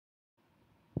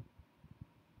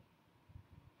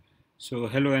So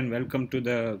hello and welcome to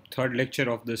the third lecture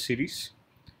of the series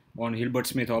on Hilbert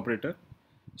Smith operator.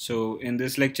 So in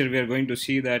this lecture we are going to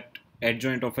see that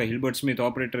adjoint of a Hilbert Smith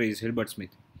operator is Hilbert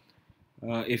Smith.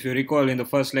 If you recall, in the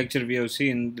first lecture we have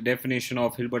seen the definition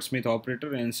of Hilbert Smith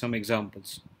operator and some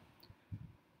examples.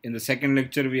 In the second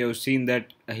lecture we have seen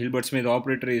that a Hilbert Smith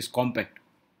operator is compact.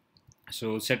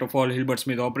 So set of all Hilbert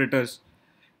Smith operators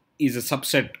is a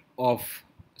subset of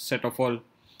set of all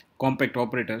compact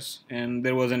operators, and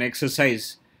there was an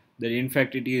exercise that in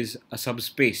fact it is a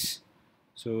subspace.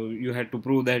 So you had to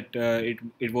prove that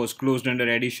it was closed under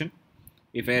addition.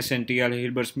 If S and T are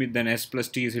Hilbert Smith, then S plus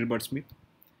T is Hilbert Smith.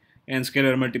 And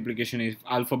scalar multiplication, if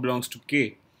alpha belongs to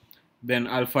K, then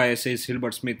alpha S is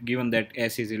Hilbert Smith, given that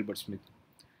S is Hilbert Smith.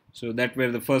 So that were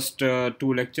the first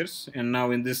two lectures, and now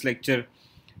in this lecture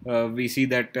we see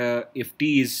that if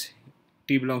T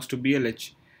belongs to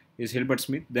BLH is Hilbert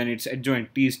Smith, then its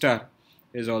adjoint T star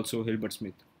is also Hilbert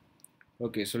Smith.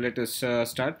 Okay, so let us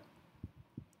start.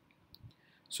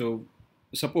 So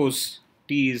suppose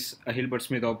T is a Hilbert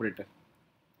Smith operator.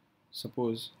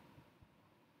 Suppose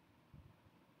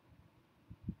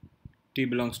T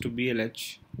belongs to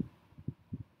BLH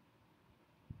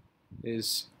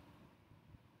is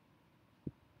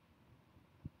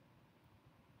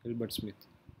Hilbert Smith.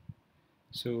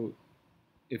 So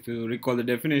if you recall the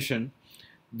definition,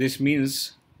 this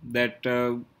means that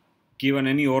given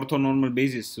any orthonormal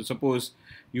basis, so suppose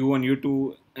u1,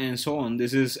 u2 and so on,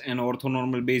 this is an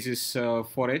orthonormal basis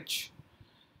for H,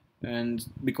 and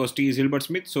because T is Hilbert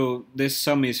Smith, so this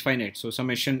sum is finite. So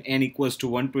summation n equals to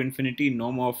 1 to infinity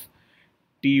norm of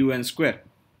TUN square.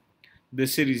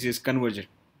 This series is convergent.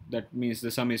 That means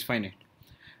the sum is finite.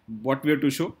 What we have to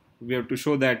show? We have to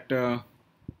show that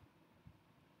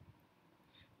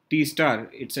T star,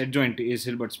 its adjoint is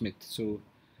Hilbert Smith. So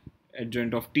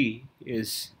adjoint of T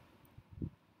is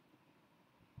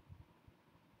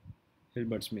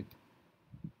Hilbert Smith.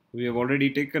 We have already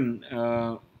taken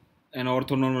an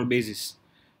orthonormal basis.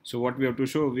 So what we have to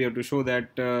show? We have to show that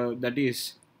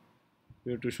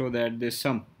we have to show that this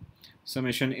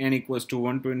summation n equals to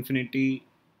 1 to infinity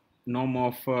norm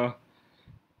of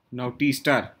now T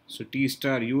star. So T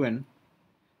star un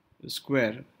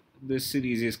square, this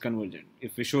series is convergent.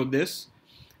 If we show this,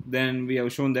 then we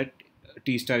have shown that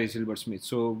T star is Hilbert Smith.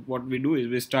 So what we do is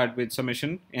we start with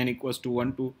summation n equals to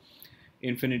 1 to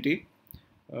infinity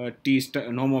T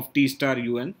star norm of T star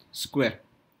un square.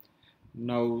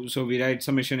 Now, so we write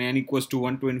summation n equals to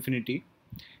 1 to infinity,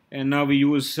 and now we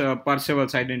use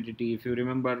Parseval's identity. If you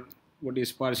remember what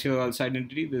is Parseval's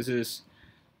identity, this is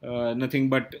nothing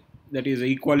but that is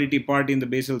the equality part in the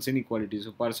Basel's inequality.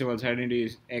 So Parseval's identity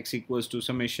is x equals to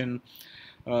summation,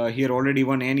 here already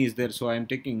one n is there, so I am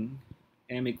taking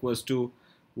m equals to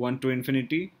 1 to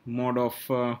infinity mod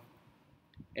of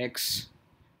x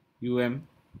um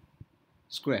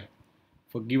square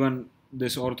for given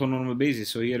this orthonormal basis.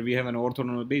 So here we have an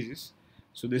orthonormal basis.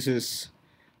 So this is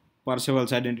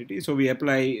Parseval's identity. So we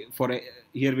apply for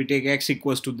here we take x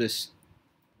equals to this.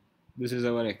 This is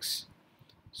our x.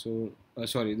 So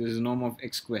sorry, this is norm of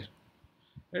x square,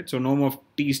 right? So norm of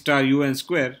T star un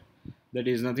square, that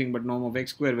is nothing but norm of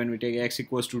x square when we take x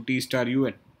equals to T star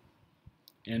un,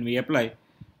 and we apply.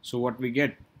 So what we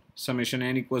get, summation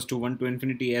n equals to 1 to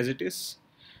infinity as it is,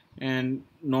 and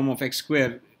norm of x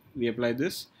square, we apply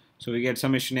this. So we get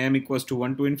summation m equals to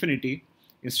 1 to infinity.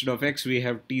 Instead of x we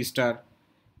have T star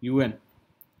un,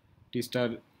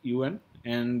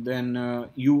 and then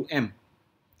um,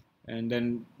 and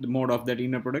then the mode of that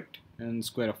inner product and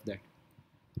square of that,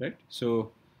 right?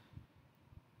 So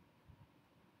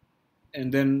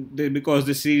and then because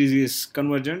the series is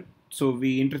convergent, so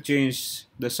we interchange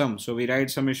the sum. So we write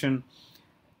summation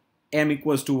m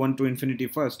equals to 1 to infinity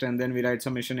first, and then we write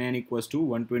summation n equals to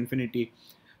 1 to infinity.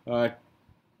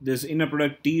 This inner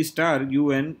product T star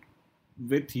un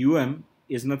with um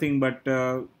is nothing but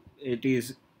it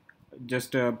is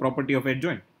just a property of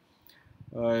adjoint.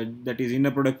 That is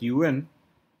inner product un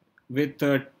with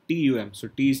TUM. So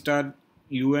T star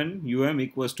um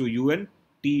equals to un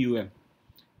TUM.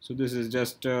 So this is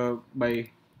just by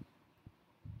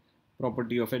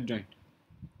property of adjoint.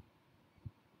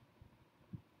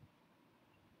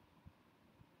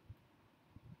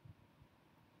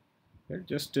 Right?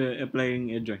 Just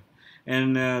applying adjoint,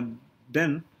 and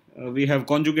then we have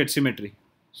conjugate symmetry.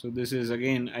 So this is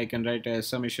again I can write as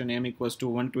summation m equals to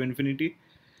 1 to infinity.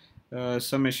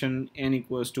 Summation n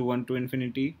equals to 1 to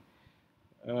infinity.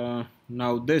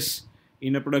 Now this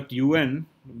inner product un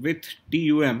with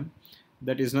TUM,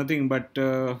 that is nothing but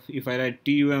if I write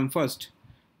TUM first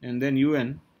and then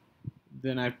un,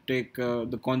 then I take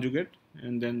the conjugate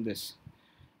and then this.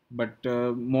 but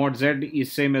mod z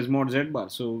is same as mod z bar,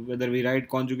 so whether we write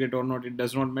conjugate or not, it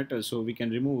does not matter. So we can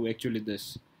remove actually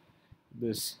this,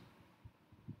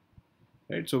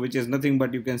 right? So which is nothing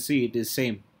but, you can see it is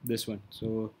same, this one.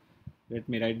 So let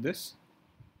me write this,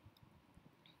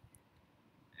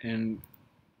 and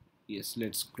yes,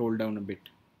 let's scroll down a bit.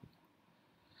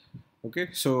 Okay,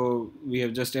 so we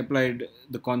have just applied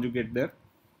the conjugate there,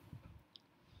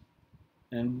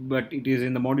 and but it is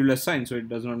in the modulus sign, so it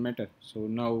does not matter. So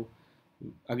now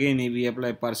again we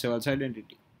apply Parseval's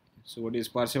identity. So what is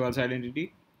Parseval's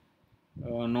identity?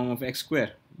 Norm of x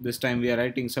square. This time we are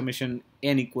writing summation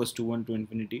n equals to 1 to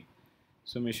infinity,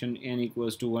 summation n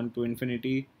equals to 1 to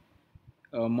infinity,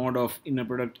 mod of inner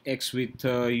product x with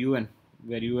un,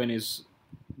 where un is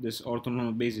this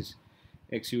orthonormal basis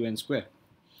x un square.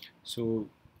 So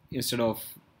instead of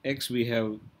x we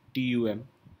have tum.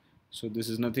 So this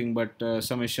is nothing but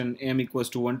summation m equals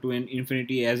to 1 to n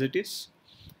infinity as it is,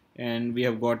 and we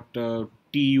have got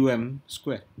tum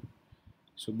square.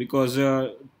 So because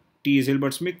t is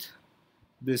Hilbert Schmidt,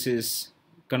 this is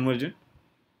convergent,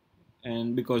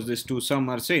 and because these two sum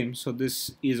are same, so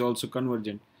this is also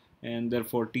convergent, and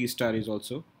therefore t star is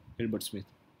also Hilbert Schmidt,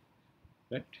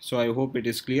 right? So I hope it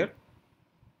is clear.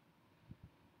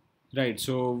 Right,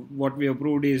 so what we have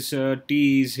proved is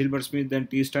t is Hilbert Schmidt, then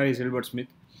t star is Hilbert Schmidt.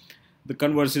 The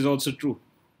converse is also true.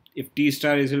 If t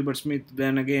star is Hilbert Schmidt,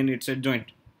 then again it's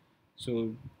adjoint.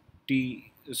 So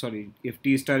if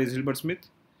t star is Hilbert Schmidt,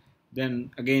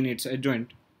 then again it's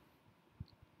adjoint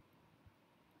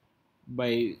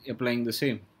by applying the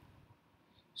same.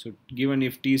 So given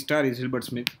if t star is Hilbert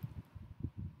Schmidt,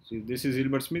 so if this is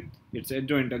Hilbert Schmidt, it's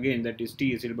adjoint again, that is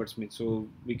t is Hilbert Schmidt. So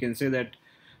we can say that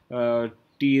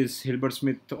t is Hilbert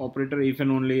Schmidt operator if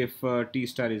and only if t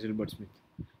star is Hilbert Schmidt,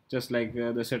 just like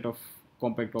the set of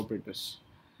compact operators.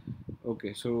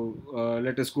 Okay, so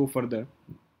let us go further.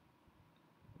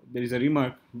 There is a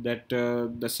remark that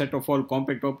the set of all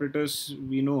compact operators,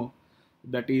 we know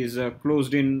that is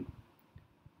closed in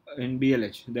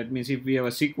BLH. That means if we have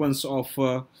a sequence of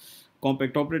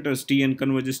compact operators, Tn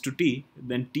converges to T,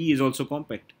 then T is also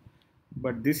compact.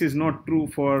 But this is not true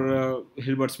for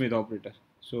Hilbert Schmidt operator.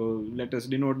 So let us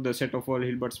denote the set of all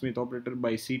Hilbert Schmidt operator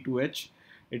by C2H.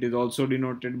 It is also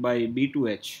denoted by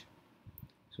B2H.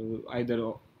 So either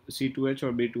C2H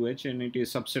or B2H, and it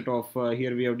is subset of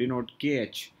here we have denoted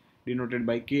KH, denoted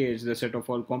by KH, the set of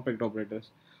all compact operators.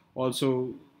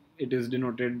 Also it is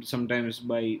denoted sometimes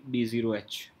by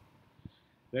B0H,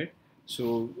 right?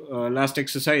 So last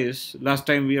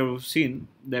time we have seen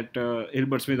that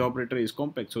Hilbert Schmidt operator is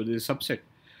compact, so this is subset.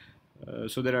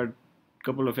 So there are a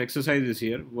couple of exercises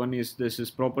here. One is, this is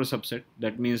proper subset.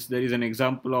 That means there is an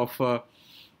example of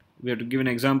we have to give an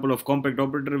example of compact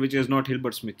operator which is not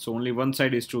Hilbert Schmidt. So only one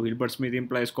side is true. Hilbert Schmidt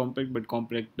implies compact, but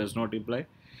compact does not imply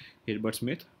Hilbert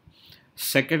Schmidt.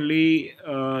 Secondly,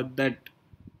 that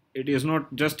it is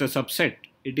not just a subset,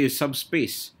 it is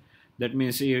subspace. That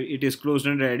means it is closed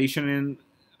under addition and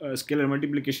scalar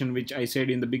multiplication, which I said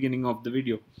in the beginning of the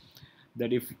video,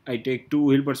 that if I take two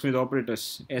Hilbert Schmidt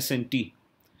operators S and T,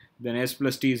 then S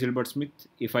plus T is Hilbert Schmidt.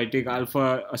 If I take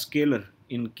alpha a scalar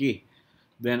in K,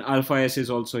 then alpha S is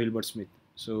also Hilbert Schmidt.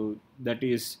 So that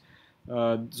is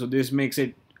so this makes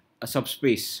it a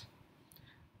subspace.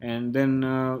 And then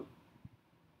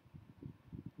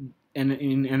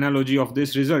in analogy of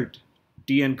this result,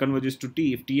 Tn converges to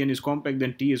T. If Tn is compact,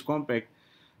 then T is compact.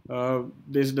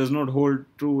 This does not hold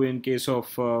true in case of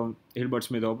Hilbert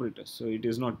Schmidt operators. So it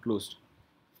is not closed,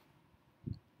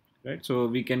 right? So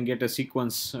we can get a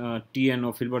sequence Tn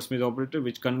of Hilbert Schmidt operator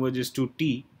which converges to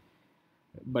T,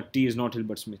 but T is not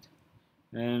Hilbert Schmidt.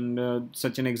 And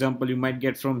such an example you might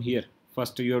get from here.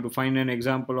 First you have to find an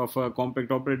example of a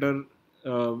compact operator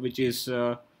which is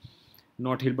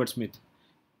not Hilbert Schmidt,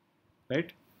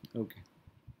 right? Okay.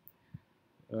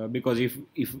 Because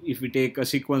if we take a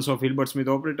sequence of Hilbert Schmidt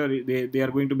operator, they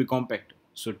are going to be compact.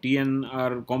 So Tn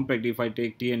are compact if I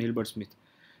take Tn Hilbert Schmidt.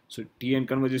 So Tn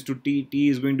converges to T, T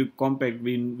is going to be compact.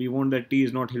 We want that T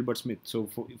is not Hilbert Schmidt. So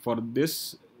for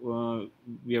this,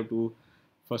 we have to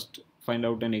first find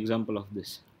out an example of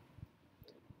this.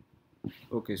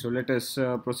 Okay, so let us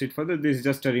proceed further. This is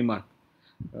just a remark.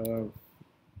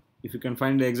 If you can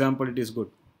find the example, it is good.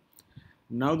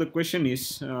 Now the question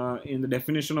is, in the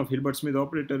definition of Hilbert Schmidt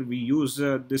operator, we use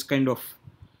this kind of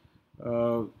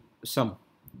sum,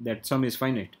 that sum is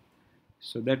finite.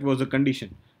 So that was the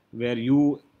condition where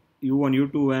u1,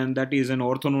 u2, and that is an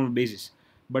orthonormal basis.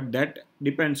 But that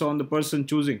depends on the person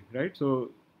choosing, right?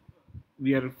 So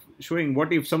we are showing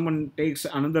what if someone takes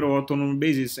another orthonormal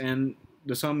basis and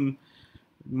the sum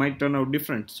might turn out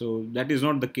different. So that is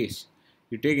not the case.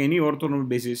 You take any orthonormal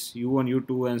basis, u1,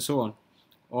 u2 and so on,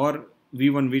 or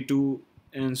v1, v2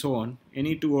 and so on,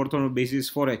 any two orthonormal bases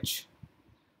for H,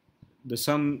 the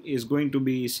sum is going to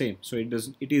be same. So it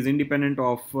is independent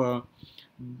of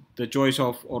the choice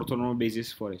of orthonormal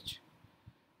basis for H,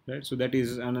 right? So that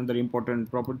is another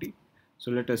important property.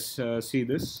 So let us see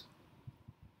this.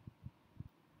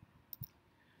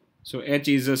 So H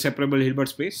is a separable Hilbert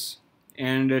space,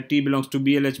 and T belongs to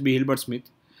BLHB Hilbert Schmidt.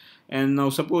 And now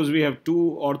suppose we have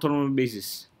two orthonormal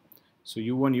bases. So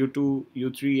u1, u2,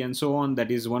 u3 and so on, that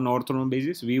is one orthonormal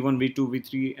basis. v1, v2,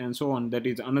 v3 and so on, that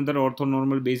is another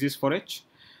orthonormal basis for H.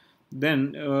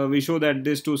 Then we show that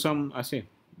these two sum are same.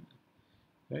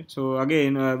 Right? So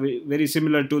again, very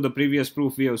similar to the previous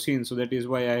proof we have seen. So that is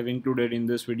why I have included in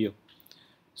this video.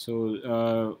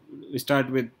 So we start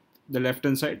with the left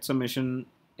hand side, summation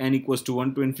n equals to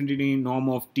 1 to infinity norm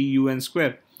of t un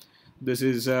square. This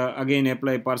is again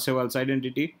apply Parseval's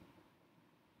identity.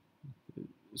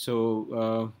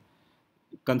 So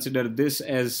consider this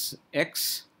as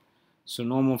x. So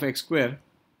norm of x square,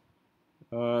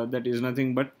 that is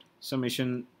nothing but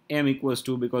summation m equals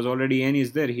to, because already n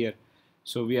is there here.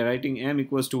 So we are writing m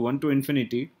equals to 1 to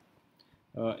infinity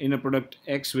inner product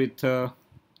x with,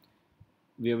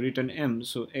 we have written m,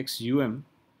 so x um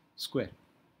square.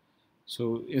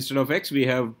 So instead of x we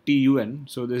have t un.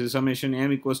 So this is summation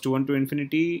m equals to 1 to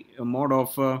infinity mod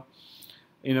of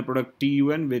inner product t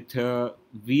un with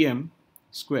vm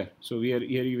square. So here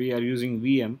we are using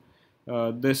vm,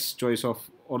 this choice of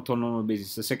orthonormal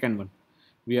basis, the second one.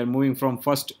 We are moving from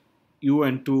first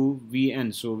un to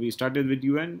vn. So we started with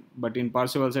un, but in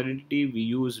Parseval's identity we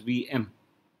use vm.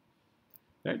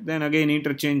 Right? Then again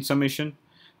interchange summation.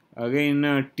 Again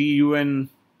tun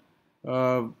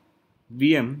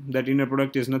vm, that inner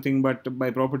product is nothing but by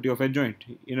property of adjoint,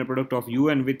 inner product of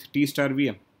un with t star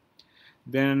vm.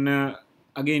 Then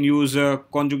again use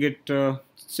conjugate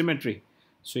symmetry.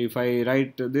 So if I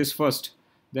write this first,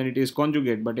 then it is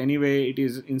conjugate, but anyway it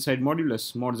is inside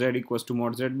modulus, mod z equals to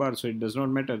mod z bar, so it does not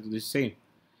matter, it is same,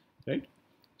 right?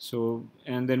 So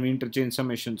and then we interchange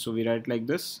summation. So we write like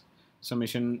this,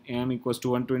 summation m equals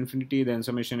to 1 to infinity, then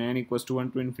summation n equals to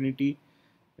 1 to infinity,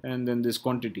 and then this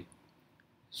quantity.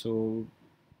 So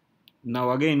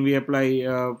now again we apply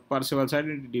Parseval's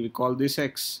identity. We call this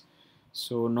x.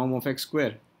 So norm of x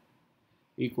square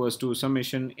equals to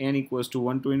summation n equals to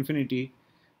 1 to infinity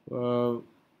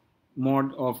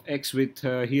mod of x with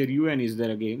here un is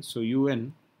there again, so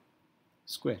un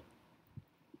square.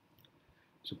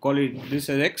 So call it this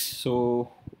as x.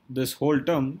 So this whole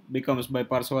term becomes by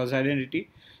Parseval's identity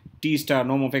t star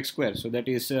norm of x square. So that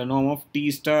is norm of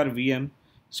t star vm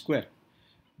square.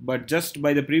 But just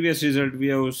by the previous result we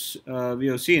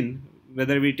have seen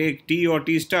whether we take t or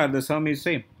t star, the sum is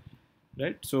same,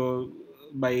 right? So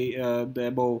by the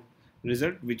above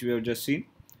result which we have just seen,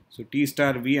 so t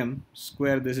star vm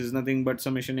square, this is nothing but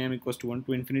summation m equals to 1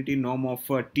 to infinity norm of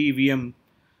t vm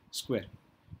square.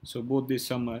 So both these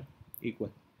sum are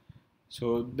equal.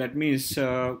 So that means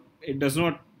it does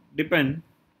not depend,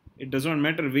 it does not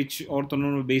matter which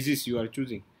orthonormal basis you are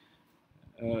choosing.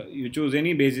 You choose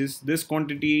any basis, this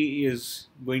quantity is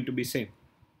going to be same.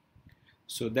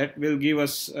 So that will give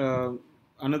us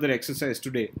another exercise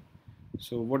today.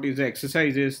 So what is the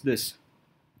exercise is this.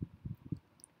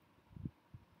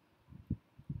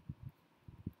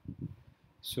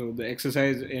 So the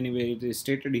exercise anyway it is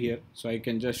stated here, so I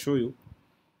can just show you.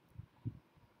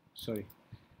 Sorry.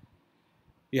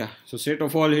 Yeah, so set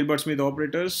of all Hilbert Schmidt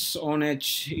operators on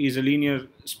H is a linear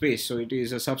space. So it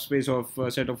is a subspace of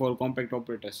set of all compact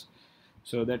operators.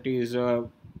 So that is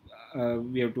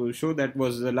we have to show. That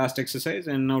was the last exercise,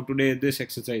 and now today this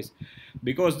exercise.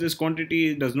 Because this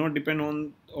quantity does not depend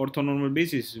on orthonormal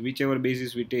basis, whichever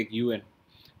basis we take un.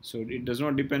 So it does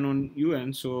not depend on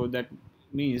un. So that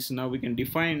means now we can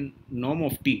define norm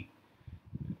of t.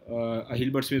 A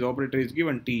Hilbert Schmidt operator is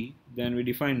given t, then we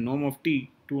define norm of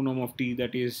t, to norm of t,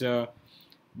 that is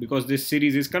because this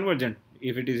series is convergent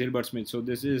if it is Hilbert Schmidt. So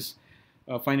this is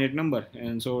a finite number,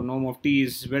 and so norm of t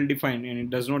is well defined, and it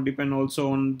does not depend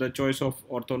also on the choice of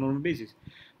orthonormal basis.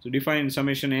 So define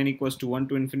summation n equals to 1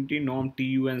 to infinity norm t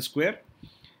un square,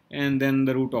 and then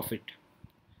the root of it.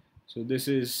 So this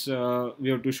is we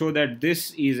have to show that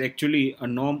this is actually a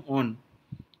norm on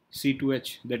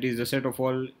C2H, that is the set of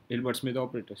all Hilbert Schmidt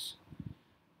operators.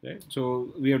 Right?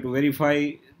 So we have to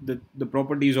verify the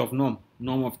properties of norm.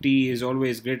 Norm of t is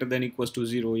always greater than equals to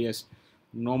 0. Yes,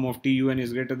 norm of tun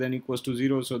is greater than equals to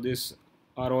 0. So these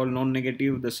are all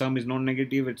non-negative. The sum is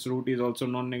non-negative. Its root is also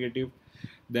non-negative.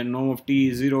 Then norm of t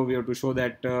is 0. We have to show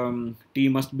that t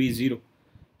must be 0.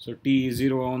 So t is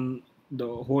 0 on the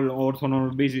whole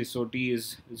orthonormal basis. So t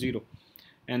is 0.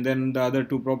 and then the other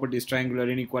two properties, triangular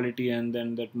inequality and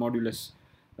then that modulus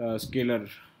scalar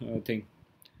thing.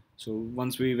 So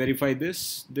once we verify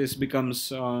this, this becomes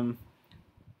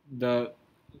the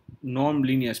norm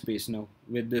linear space now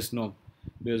with this norm,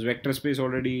 because vector space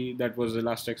already, that was the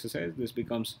last exercise, this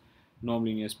becomes norm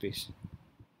linear space.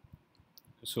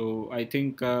 So I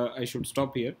think I should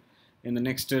stop here. In the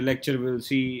next lecture we'll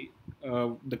see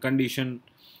the condition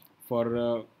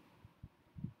for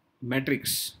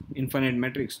matrix, infinite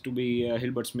matrix to be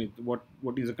Hilbert Schmidt. What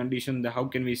is the condition, how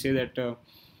can we say that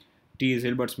T is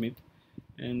Hilbert Schmidt,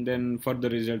 and then further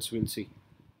results we'll see.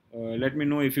 Let me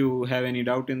know if you have any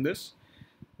doubt in this,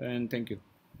 and thank you.